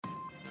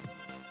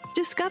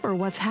Discover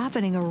what's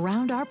happening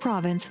around our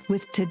province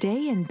with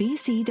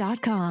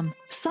todayinbc.com.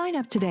 Sign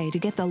up today to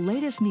get the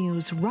latest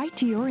news right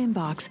to your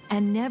inbox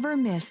and never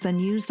miss the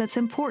news that's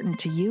important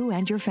to you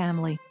and your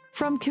family.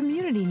 From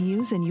community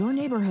news in your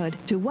neighborhood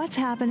to what's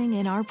happening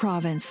in our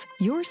province,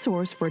 your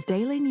source for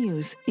daily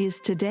news is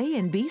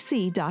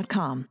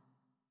todayinbc.com.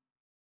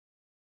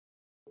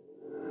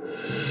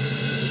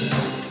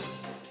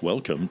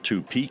 Welcome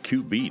to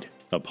PQ Beat,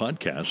 a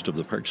podcast of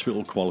the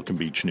Parksville Qualicum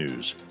Beach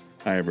News.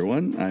 Hi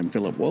everyone, I'm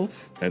Philip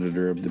Wolf,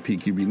 editor of the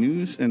PQB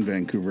News and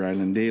Vancouver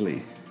Island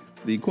Daily.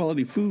 The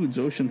Quality Foods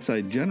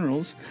Oceanside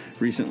Generals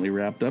recently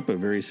wrapped up a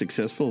very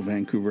successful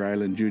Vancouver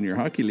Island Junior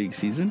Hockey League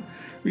season,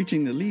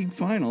 reaching the league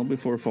final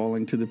before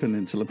falling to the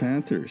Peninsula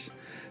Panthers.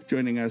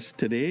 Joining us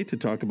today to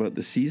talk about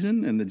the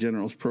season and the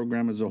Generals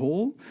program as a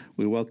whole,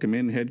 we welcome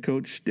in head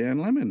coach Dan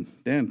Lemon.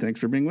 Dan, thanks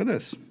for being with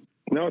us.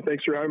 No,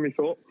 thanks for having me,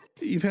 Philip.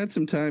 You've had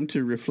some time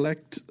to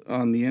reflect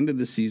on the end of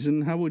the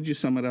season. How would you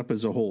sum it up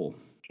as a whole?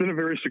 It's been a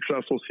very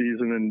successful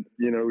season, and,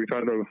 we've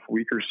had a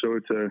week or so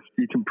to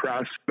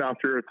decompress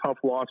after a tough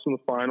loss in the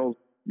finals.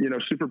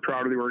 Super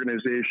proud of the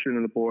organization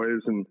and the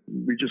boys, and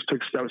we just took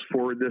steps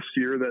forward this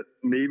year that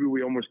maybe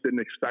we almost didn't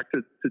expect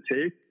it to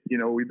take.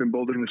 We've been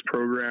building this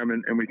program,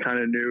 and we kind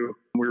of knew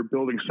we were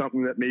building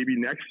something that maybe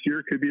next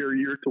year could be our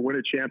year to win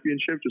a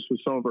championship, just with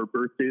some of our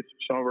birth dates,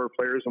 some of our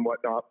players and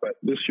whatnot. But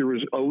this year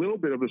was a little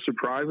bit of a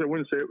surprise. I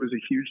wouldn't say it was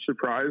a huge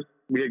surprise.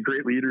 We had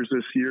great leaders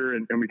this year,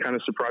 and we kind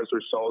of surprised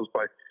ourselves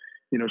by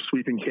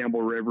sweeping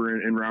Campbell River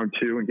in round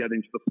 2 and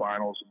getting to the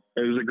finals.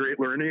 It was a great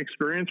learning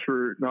experience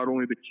for not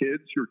only the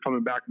kids who are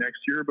coming back next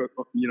year, but,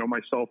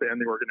 myself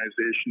and the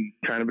organization,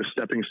 kind of a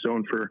stepping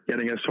stone for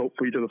getting us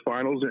hopefully to the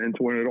finals and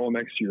to win it all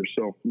next year.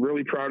 So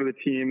really proud of the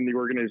team and the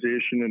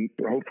organization, and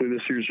hopefully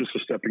this year is just a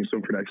stepping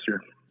stone for next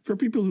year. For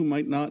people who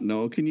might not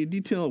know, can you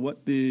detail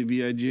what the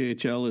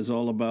VIJHL is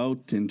all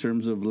about in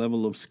terms of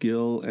level of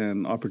skill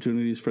and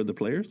opportunities for the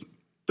players?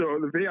 So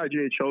the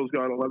VIJHL's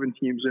got 11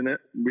 teams in it.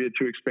 We had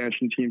 2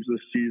 expansion teams this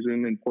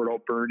season in Port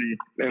Alberni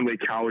and Lake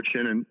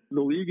Cowichan. And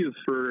the league is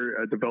for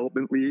a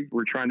development league.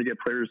 We're trying to get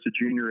players to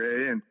junior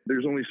A, and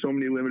there's only so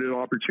many limited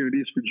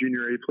opportunities for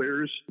junior A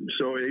players.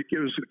 So it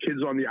gives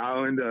kids on the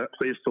island a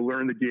place to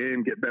learn the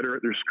game, get better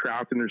at their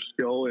craft and their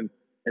skill, and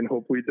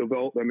hopefully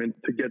develop them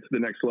to get to the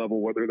next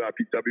level, whether that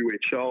be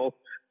WHL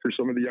for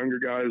some of the younger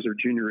guys or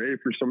junior A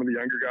for some of the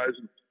younger guys.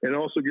 And it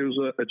also gives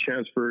a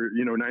chance for,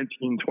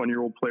 19,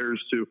 20-year-old players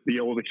to be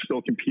able to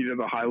still compete at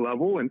a high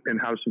level and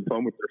have some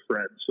fun with their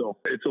friends. So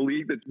it's a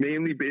league that's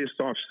mainly based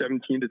off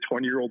 17 to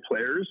 20-year-old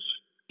players.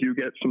 You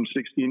get some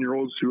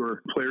 16-year-olds who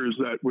are players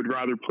that would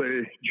rather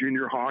play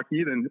junior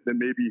hockey than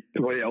maybe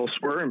play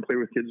elsewhere and play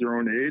with kids their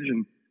own age.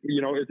 And,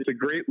 it's a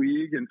great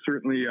league and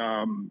certainly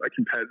a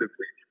competitive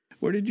league.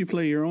 Where did you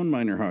play your own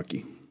minor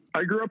hockey?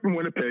 I grew up in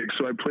Winnipeg,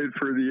 so I played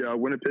for the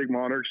Winnipeg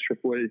Monarchs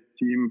AAA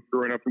team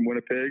growing up in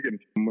Winnipeg. And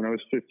when I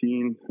was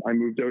 15, I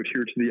moved out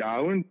here to the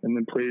island and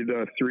then played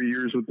 3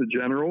 years with the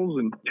Generals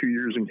and 2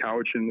 years in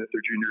Cowichan at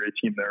their junior A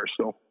team there.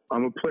 So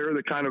I'm a player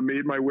that kind of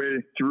made my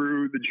way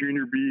through the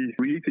junior B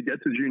league to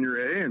get to junior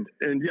A.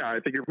 And yeah, I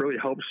think it really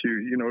helps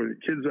you.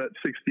 Kids at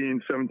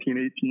 16,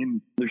 17,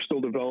 18, they're still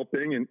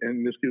developing,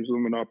 and this gives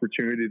them an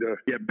opportunity to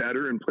get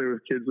better and play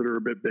with kids that are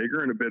a bit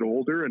bigger and a bit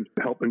older and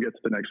help them get to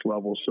the next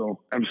level. So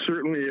I'm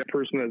certainly a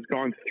person that's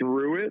gone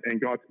through it and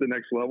got to the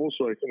next level,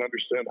 so I can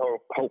understand how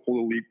helpful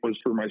the league was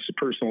for my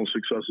personal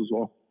success as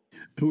well.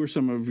 Who are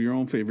some of your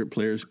own favorite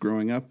players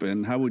growing up,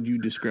 and how would you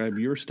describe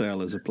your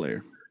style as a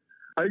player?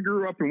 I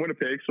grew up in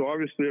Winnipeg, so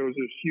obviously I was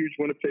a huge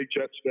Winnipeg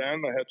Jets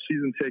fan. I had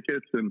season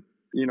tickets, and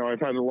I've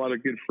had a lot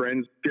of good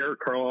friends. Derek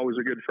Carlisle was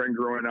a good friend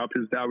growing up.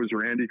 His dad was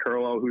Randy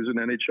Carlisle, who's an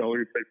NHLer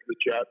who played for the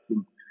Jets.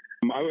 And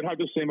I would have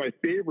to say my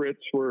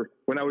favorites were,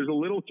 when I was a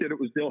little kid, it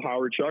was Dale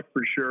Hawerchuk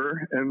for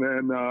sure. And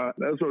then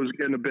as I was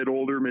getting a bit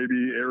older,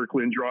 maybe Eric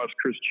Lindros,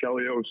 Chris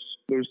Chelios,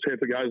 those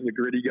type of guys, the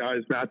gritty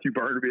guys. Matthew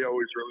Barnaby I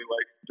always really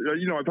liked.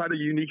 I've had a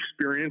unique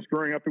experience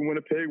growing up in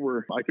Winnipeg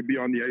where I could be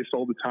on the ice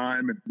all the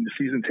time, and the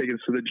season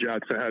tickets to the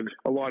Jets. I had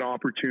a lot of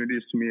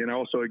opportunities to me, and I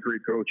also had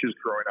great coaches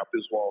growing up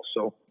as well.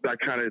 So that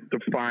kind of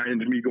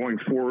defined me going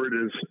forward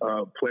as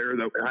a player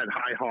that had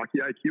high hockey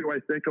IQ,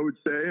 I think I would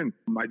say. And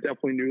I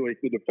definitely knew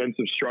the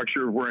defensive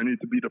structure of where I need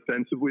to be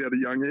defensively at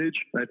a young age.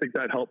 And I think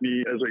that helped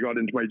me as I got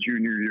into my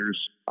junior years.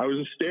 I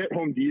was a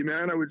stay-at-home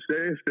D-man, I would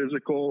say.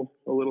 Physical,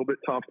 a little bit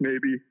tough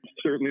maybe.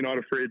 Certainly not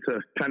afraid to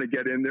kind of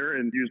get in there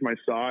and use my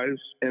size.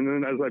 And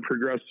then as I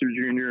progressed through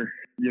junior,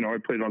 I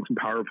played on some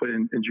power play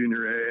in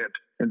junior A.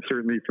 And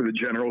certainly for the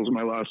Generals in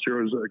my last year,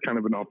 I was kind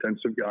of an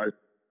offensive guy.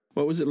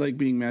 What was it like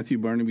being Matthew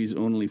Barnaby's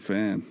only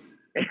fan?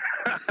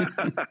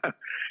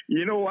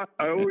 You know what?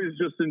 I always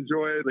just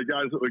enjoy the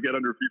guys that would get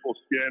under people's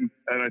skin.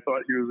 And I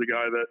thought he was a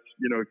guy that,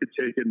 could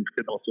take it and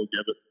could also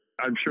give it.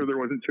 I'm sure there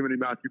wasn't too many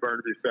Matthew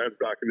Barnaby fans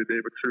back in the day,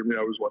 but certainly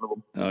I was one of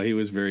them. Oh, he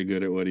was very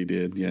good at what he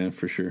did. Yeah,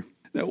 for sure.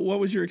 Now, what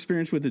was your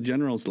experience with the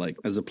Generals like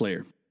as a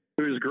player?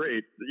 It was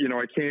great.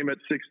 I came at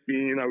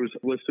 16. I was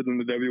listed in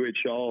the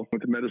WHL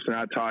with the Medicine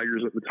Hat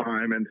Tigers at the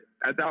time. And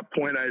at that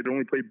point, I had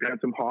only played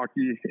bantam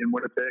hockey in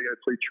Winnipeg. I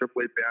played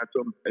AAA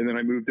bantam. And then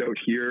I moved out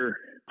here.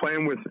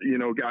 Playing with,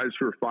 guys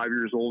who were 5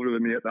 years older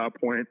than me at that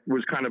point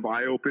was kind of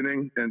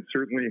eye-opening. And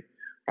certainly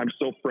I'm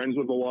still friends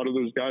with a lot of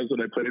those guys that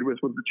I played with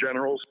the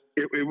Generals.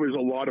 It was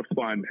a lot of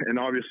fun. And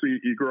obviously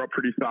you grow up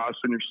pretty fast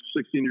when you're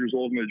 16 years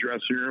old in the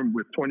dressing room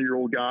with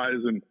 20-year-old guys.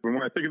 And when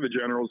I think of the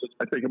Generals,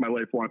 I think of my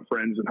lifelong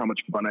friends and how much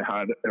fun I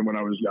had and when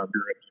I was younger.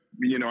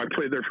 I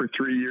played there for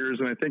 3 years.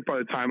 And I think by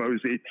the time I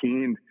was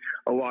 18,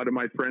 a lot of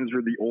my friends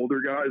were the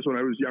older guys when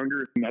I was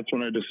younger. And that's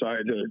when I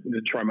decided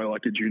to try my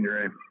luck at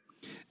Junior A.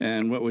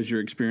 And what was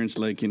your experience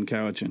like in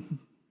Cowichan?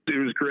 It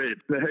was great.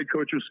 The head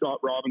coach was Scott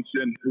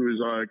Robinson, who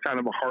was kind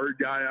of a hard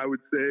guy, I would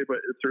say, but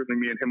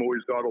certainly me and him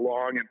always got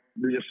along. And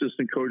the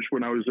assistant coach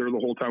when I was there the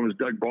whole time was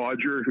Doug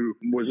Bodger, who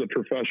was a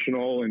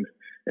professional and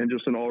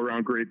just an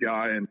all-around great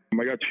guy. And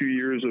I got 2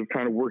 years of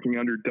kind of working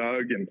under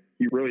Doug, and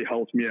he really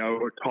helped me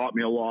out, taught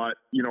me a lot.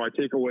 I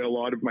take away a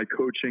lot of my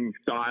coaching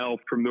style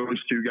from those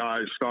two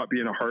guys, Scott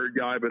being a hard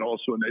guy, but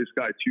also a nice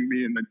guy to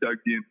me, and then Doug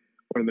being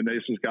one of the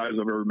nicest guys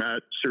I've ever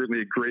met.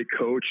 Certainly a great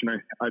coach. And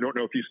I don't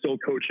know if he's still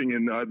coaching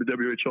in the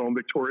WHL in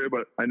Victoria,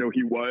 but I know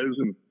he was.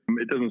 And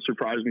it doesn't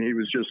surprise me. He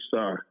was just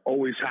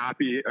always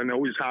happy, an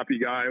always happy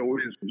guy,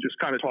 always just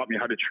kind of taught me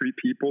how to treat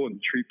people and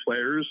treat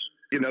players.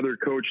 Another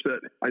coach that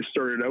I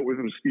started out with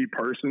was Steve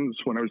Parsons.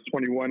 When I was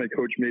 21, I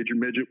coached Major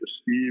Midget with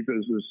Steve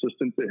as an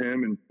assistant to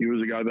him. And he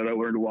was a guy that I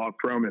learned a lot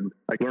from. And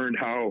I learned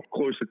how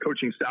close the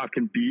coaching staff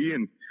can be.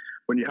 And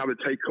when you have a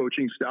tight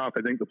coaching staff,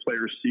 I think the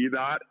players see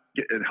that.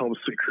 It helps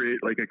to create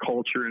like a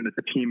culture and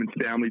a team and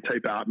family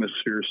type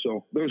atmosphere.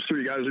 So those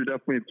three guys are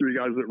definitely three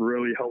guys that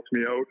really helped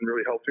me out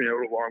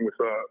along with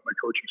my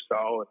coaching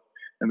style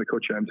and the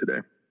coach I am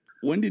today.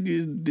 When did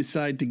you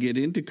decide to get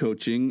into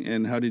coaching,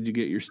 and how did you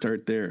get your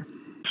start there?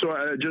 So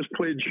I just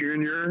played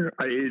junior.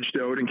 I aged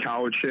out in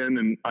Cowichan,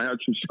 and I had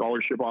some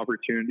scholarship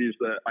opportunities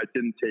that I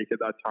didn't take at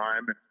that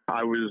time.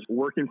 I was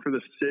working for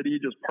the city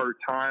just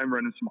part-time,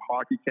 running some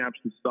hockey camps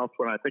and stuff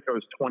when I think I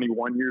was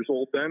 21 years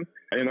old then.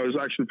 And I was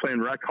actually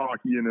playing rec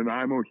hockey in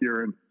Nanaimo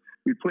here. And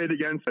we played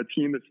against a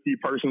team that Steve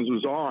Parsons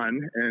was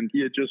on, and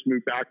he had just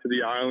moved back to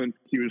the island.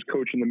 He was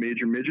coaching the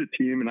Major Midget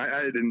team, and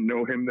I didn't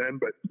know him then,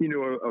 but he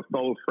knew a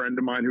fellow friend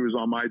of mine who was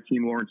on my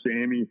team, Lawrence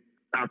Amy.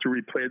 After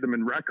we played them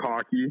in rec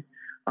hockey,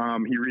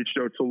 he reached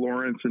out to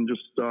Lawrence and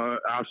just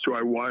asked who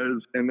I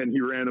was. And then he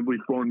randomly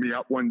phoned me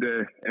up one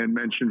day and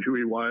mentioned who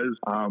he was,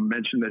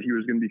 mentioned that he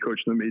was going to be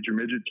coaching the Major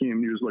Midget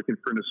team. He was looking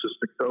for an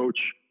assistant coach.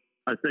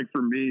 I think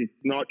for me,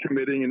 not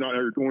committing and not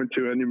going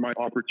to any of my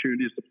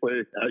opportunities to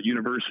play at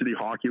university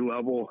hockey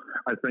level,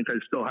 I think I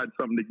still had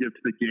something to give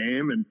to the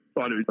game and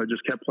thought I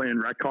just kept playing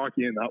rec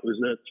hockey and that was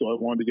it. So I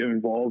wanted to get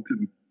involved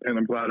and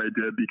I'm glad I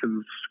did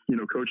because,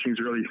 coaching's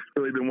really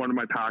been one of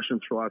my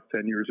passions for the last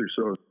 10 years or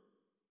so.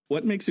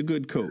 What makes a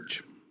good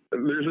coach?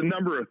 There's a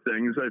number of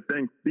things. I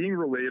think being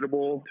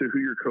relatable to who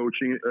you're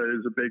coaching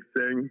is a big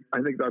thing.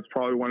 I think that's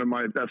probably one of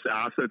my best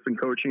assets in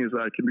coaching is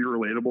that I can be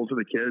relatable to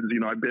the kids.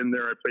 I've been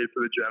there. I played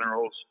for the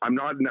Generals. I'm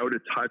not an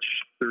out-of-touch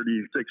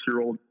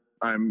 36-year-old.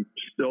 I'm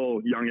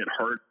still young at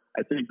heart.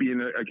 I think being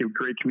a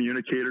great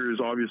communicator is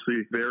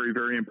obviously very,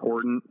 very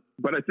important.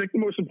 But I think the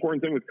most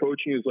important thing with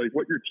coaching is like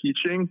what you're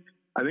teaching.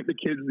 I think the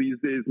kids these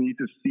days need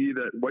to see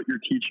that what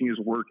you're teaching is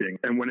working.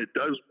 And when it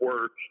does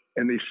work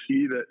and they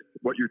see that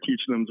what you're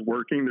teaching them is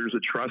working, there's a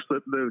trust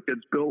that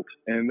gets built.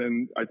 And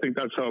then I think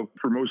that's how,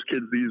 for most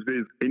kids these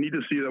days, they need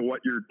to see that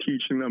what you're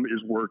teaching them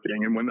is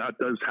working. And when that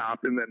does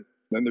happen,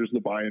 then there's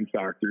the buy-in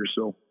factor.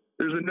 So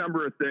there's a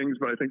number of things,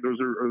 but I think those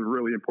are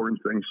really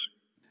important things.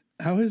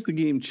 How has the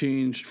game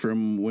changed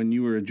from when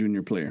you were a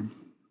junior player?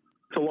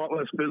 It's a lot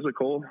less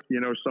physical.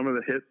 Some of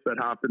the hits that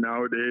happen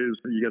nowadays,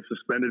 you get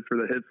suspended for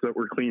the hits that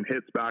were clean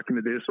hits back in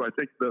the day. So I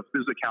think the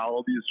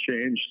physicality has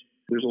changed.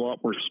 There's a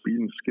lot more speed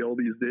and skill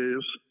these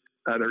days.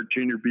 At our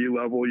junior B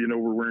level,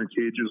 we're wearing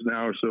cages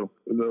now. So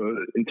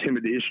the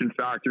intimidation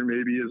factor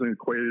maybe isn't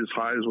quite as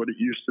high as what it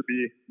used to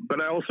be.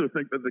 But I also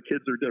think that the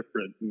kids are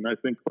different. And I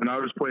think when I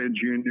was playing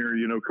junior,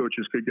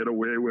 coaches could get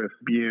away with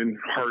being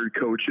hard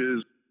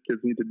coaches. Kids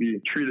need to be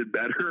treated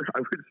better, I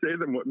would say,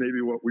 than what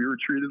we were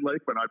treated like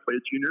when I played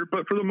junior.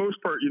 But for the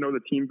most part, the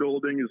team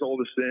building is all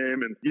the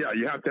same. And yeah,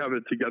 you have to have a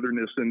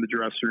togetherness in the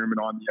dressing room and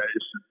on the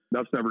ice.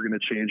 That's never going to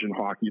change in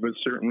hockey, but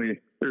certainly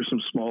there's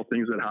some small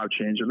things that have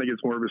changed. I think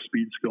it's more of a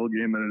speed skill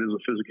game than it is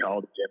a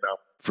physicality game now.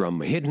 From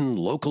hidden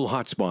local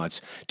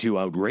hotspots to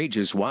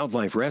outrageous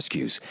wildlife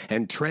rescues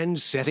and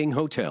trend-setting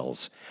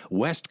hotels,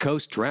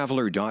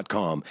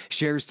 WestCoastTraveler.com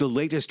shares the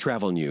latest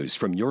travel news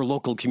from your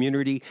local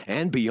community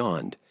and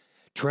beyond.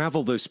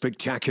 Travel the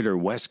spectacular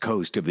west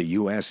coast of the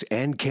U.S.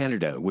 and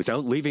Canada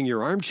without leaving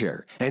your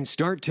armchair and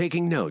start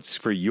taking notes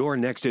for your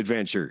next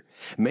adventure.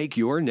 Make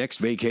your next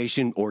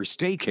vacation or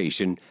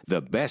staycation the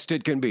best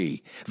it can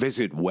be.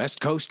 Visit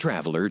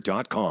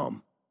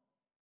westcoasttraveler.com.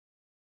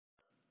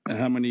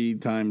 How many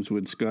times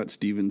would Scott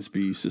Stevens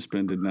be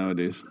suspended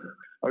nowadays?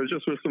 I was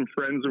just with some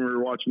friends and we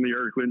were watching the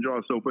Eric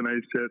Lindros open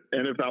ice hit.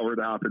 And if that were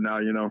to happen now,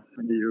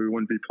 we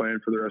wouldn't be playing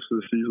for the rest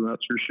of the season,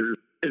 that's for sure.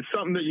 It's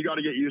something that you got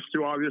to get used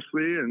to,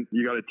 obviously, and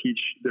you got to teach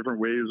different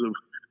ways of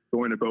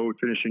going about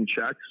finishing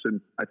checks. And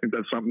I think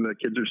that's something that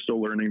kids are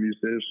still learning these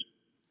days.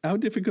 How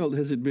difficult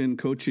has it been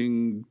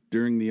coaching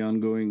during the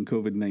ongoing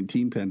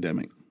COVID-19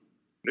 pandemic?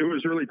 It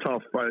was really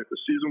tough, but the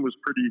season was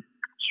pretty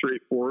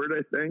straightforward,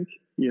 I think.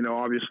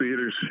 Obviously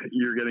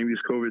you're getting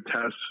these COVID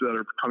tests that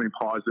are coming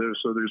positive,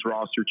 so there's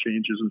roster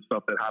changes and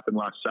stuff that happened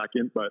last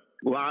second. But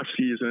last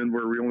season,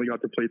 where we only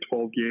got to play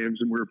 12 games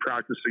and we were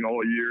practicing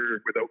all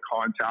year without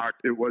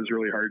contact, it was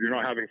really hard. You're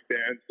not having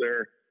fans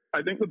there.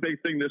 I think the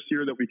big thing this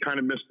year that we kind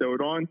of missed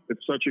out on,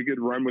 it's such a good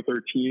run with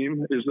our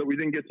team, is that we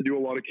didn't get to do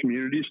a lot of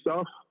community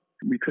stuff.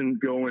 We couldn't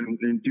go and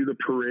do the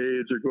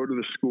parades or go to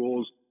the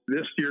schools.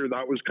 This year,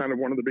 that was kind of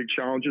one of the big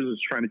challenges, is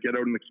trying to get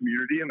out in the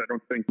community, and I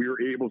don't think we were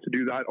able to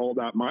do that all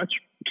that much.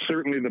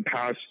 Certainly the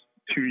past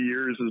 2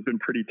 years has been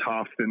pretty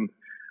tough, and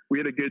we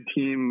had a good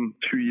team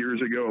 2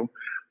 years ago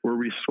where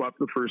we swept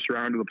the first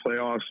round of the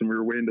playoffs, and we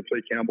were waiting to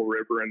play Campbell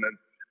River, and then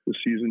the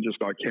season just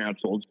got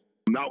canceled.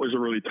 And that was a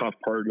really tough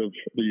part of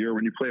the year,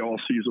 when you play all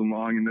season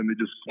long, and then they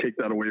just take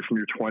that away from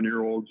your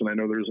 20-year-olds, and I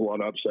know there's a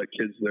lot of upset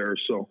kids there,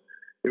 so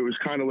it was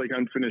kind of like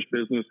unfinished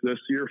business this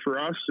year for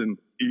us, and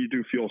you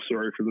do feel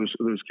sorry for those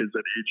kids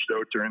that aged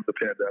out during the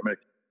pandemic.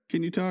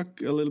 Can you talk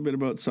a little bit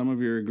about some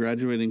of your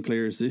graduating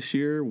players this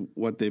year,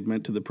 what they've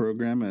meant to the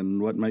program, and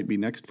what might be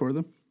next for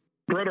them?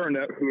 Brett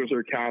Arnett, who is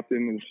our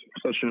captain,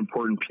 is such an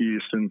important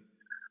piece and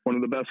one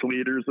of the best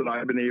leaders that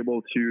I've been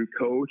able to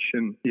coach.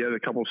 And he had a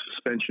couple of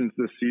suspensions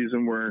this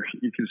season where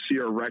you can see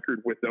our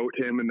record without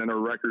him and then our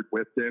record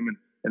with him,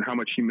 and how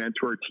much he meant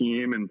to our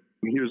team. And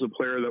he was a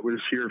player that was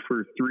here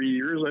for 3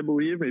 years, I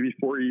believe, maybe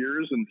 4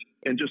 years,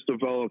 and just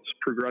developed,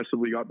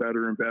 progressively got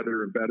better and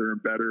better and better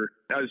and better.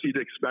 As you'd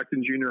expect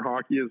in junior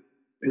hockey,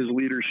 his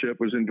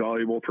leadership was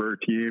invaluable for our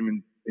team,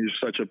 and he's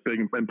such a big,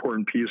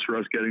 important piece for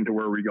us getting to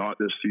where we got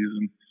this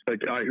season. A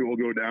guy who will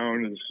go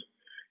down as,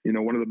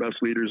 one of the best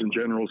leaders in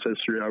General's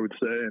history, I would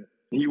say.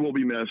 He will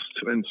be missed,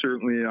 and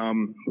certainly,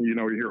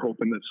 you're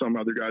hoping that some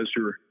other guys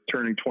who are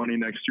turning 20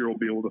 next year will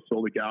be able to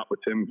fill the gap with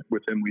him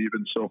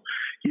leaving. So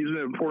he's an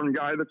important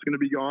guy that's going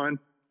to be gone.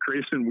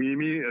 Grayson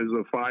Weemy is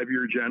a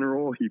 5-year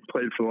general. He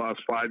played for the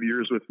last 5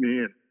 years with me,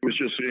 and it was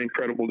just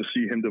incredible to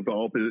see him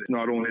develop as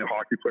not only a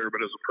hockey player,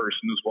 but as a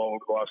person as well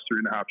over the last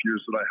 3.5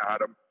 years that I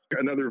had him.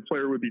 Another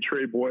player would be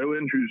Trey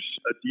Boylan, who's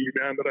a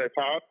D-man that I've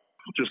had.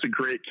 Just a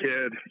great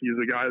kid. He's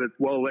a guy that's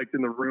well-liked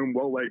in the room,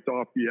 well-liked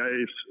off the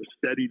ice, a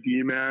steady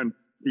D-man,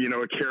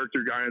 a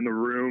character guy in the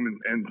room,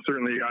 and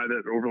certainly a guy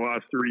that over the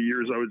last 3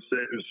 years, I would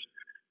say is,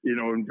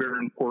 a very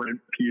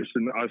important piece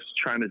in us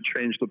trying to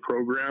change the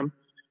program.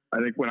 I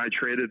think when I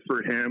traded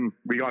for him,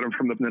 we got him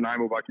from the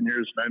Nanaimo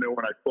Buccaneers. And I know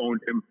when I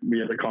phoned him, we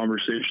had a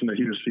conversation that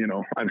he was,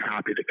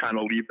 unhappy to kind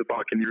of leave the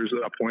Buccaneers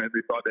at that point.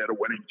 They thought they had a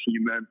winning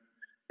team then.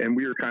 And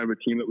we were kind of a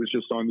team that was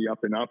just on the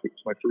up and up. It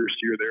was my first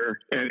year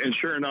there. And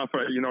sure enough,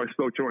 I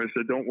spoke to him. I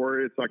said, don't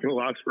worry, it's not going to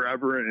last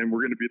forever. And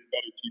we're going to be a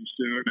better team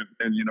soon.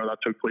 And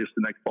that took place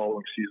the next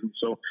following season.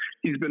 So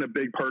he's been a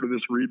big part of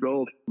this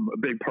rebuild, a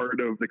big part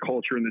of the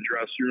culture in the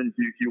dressing room.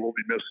 He will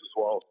be missed as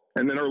well.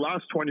 And then our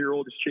last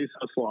 20-year-old is Chase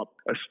Huslop,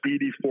 a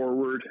speedy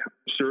forward,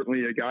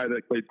 certainly a guy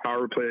that played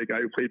power play, a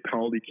guy who played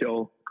penalty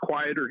kill.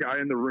 Quieter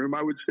guy in the room,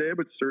 I would say,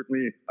 but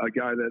certainly a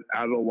guy that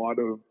added a lot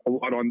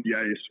on the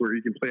ice, where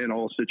he can play in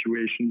all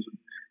situations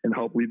and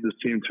help lead this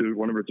team to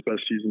one of its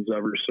best seasons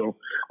ever. So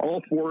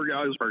all 4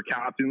 guys are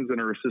captains and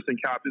are assistant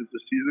captains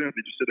this season.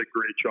 They just did a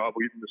great job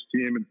leading this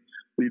team and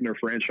leading their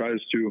franchise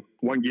to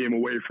 1 game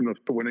away from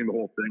winning the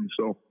whole thing.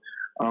 So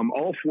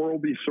all 4 will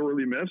be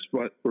sorely missed,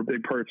 but we're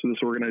big parts of this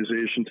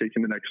organization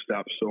taking the next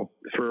step. So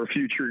for our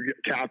future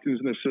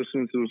captains and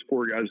assistants, those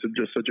 4 guys did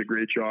just such a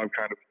great job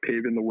kind of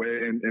paving the way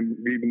and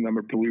leaving them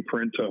a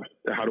blueprint to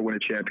how to win a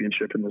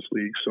championship in this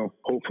league. So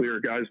hopefully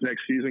our guys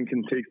next season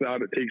can take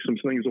some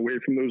things away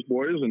from those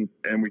boys,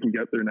 and we can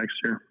get there next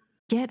year.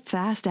 Get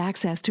fast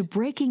access to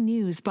breaking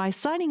news by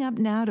signing up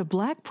now to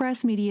Black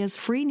Press Media's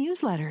free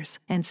newsletters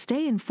and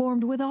stay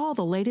informed with all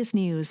the latest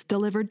news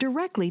delivered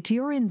directly to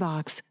your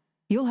inbox.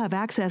 You'll have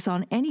access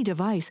on any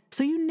device,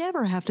 so you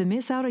never have to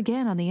miss out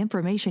again on the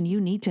information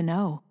you need to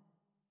know.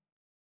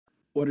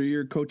 What are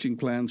your coaching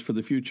plans for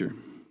the future?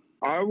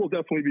 I will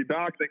definitely be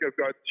back. I think I've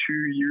got 2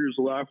 years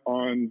left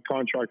on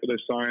contract that I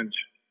signed,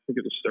 I think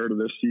at the start of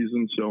this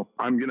season. So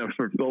I'm going to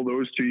fulfill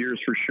those 2 years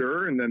for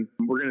sure. And then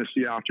we're going to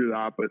see after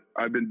that. But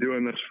I've been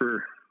doing this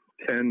for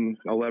 10,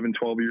 11,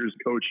 12 years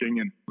coaching.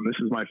 And this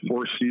is my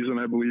 4th season,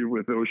 I believe,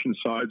 with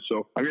Oceanside.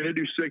 So I'm going to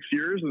do 6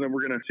 years, and then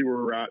we're going to see where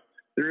we're at.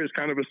 There is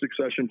kind of a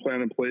succession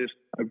plan in place.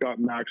 I've got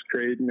Max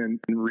Creighton and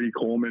Reed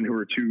Coleman, who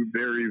are 2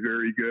 very,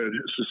 very good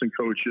assistant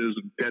coaches,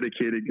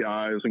 dedicated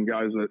guys, and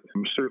guys that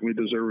certainly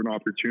deserve an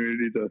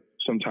opportunity to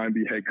sometime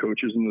be head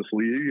coaches in this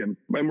league. And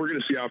we're going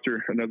to see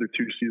after another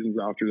 2 seasons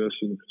after this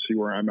and see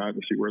where I'm at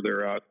and see where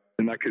they're at.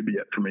 And that could be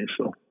it for me.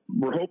 So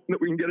we're hoping that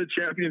we can get a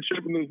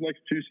championship in those next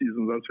 2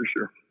 seasons, that's for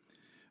sure.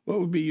 What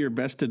would be your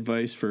best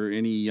advice for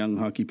any young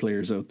hockey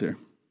players out there?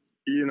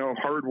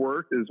 hard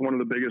work is one of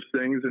the biggest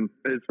things, and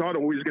it's not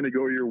always going to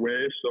go your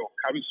way. So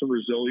having some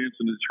resilience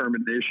and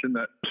determination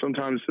that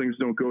sometimes things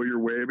don't go your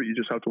way, but you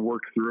just have to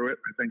work through it.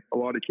 I think a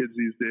lot of kids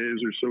these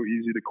days are so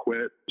easy to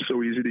quit,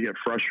 so easy to get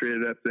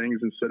frustrated at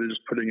things instead of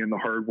just putting in the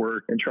hard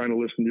work and trying to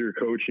listen to your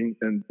coaching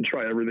and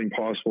try everything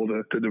possible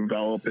to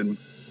develop. And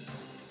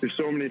there's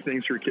so many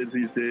things for kids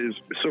these days,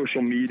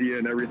 social media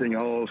and everything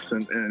else.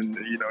 And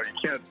you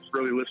can't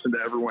really listen to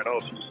everyone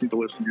else. You just need to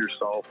listen to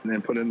yourself and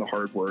then put in the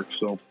hard work.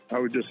 So I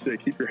would just say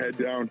keep your head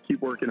down,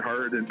 keep working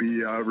hard, and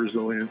be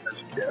resilient as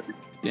you can be.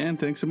 Dan,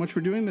 thanks so much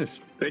for doing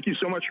this. Thank you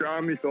so much for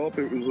having me, Philip.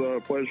 It was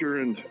a pleasure,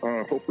 and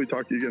hopefully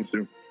talk to you again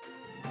soon.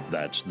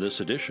 That's this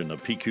edition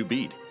of PQ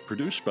Beat,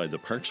 produced by the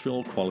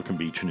Parksville Qualicum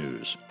Beach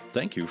News.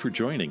 Thank you for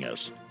joining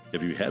us.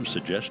 If you have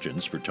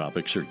suggestions for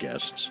topics or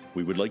guests,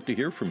 we would like to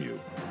hear from you.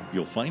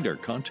 You'll find our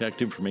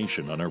contact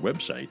information on our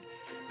website,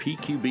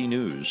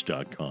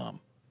 pqbnews.com.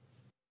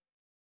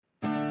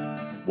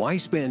 Why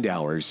spend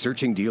hours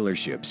searching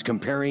dealerships,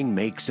 comparing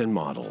makes and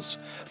models?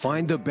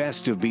 Find the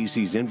best of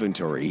BC's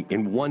inventory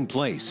in one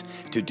place,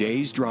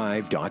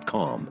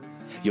 todaysdrive.com.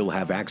 You'll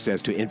have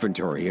access to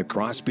inventory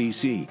across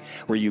BC,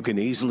 where you can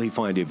easily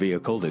find a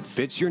vehicle that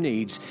fits your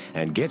needs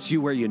and gets you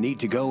where you need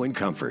to go in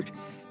comfort.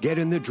 Get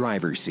in the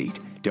driver's seat.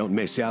 Don't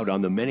miss out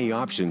on the many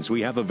options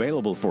we have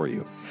available for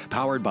you.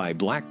 Powered by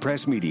Black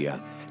Press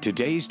Media,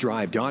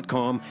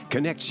 todaysdrive.com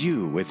connects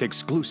you with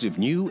exclusive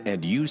new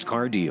and used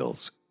car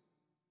deals.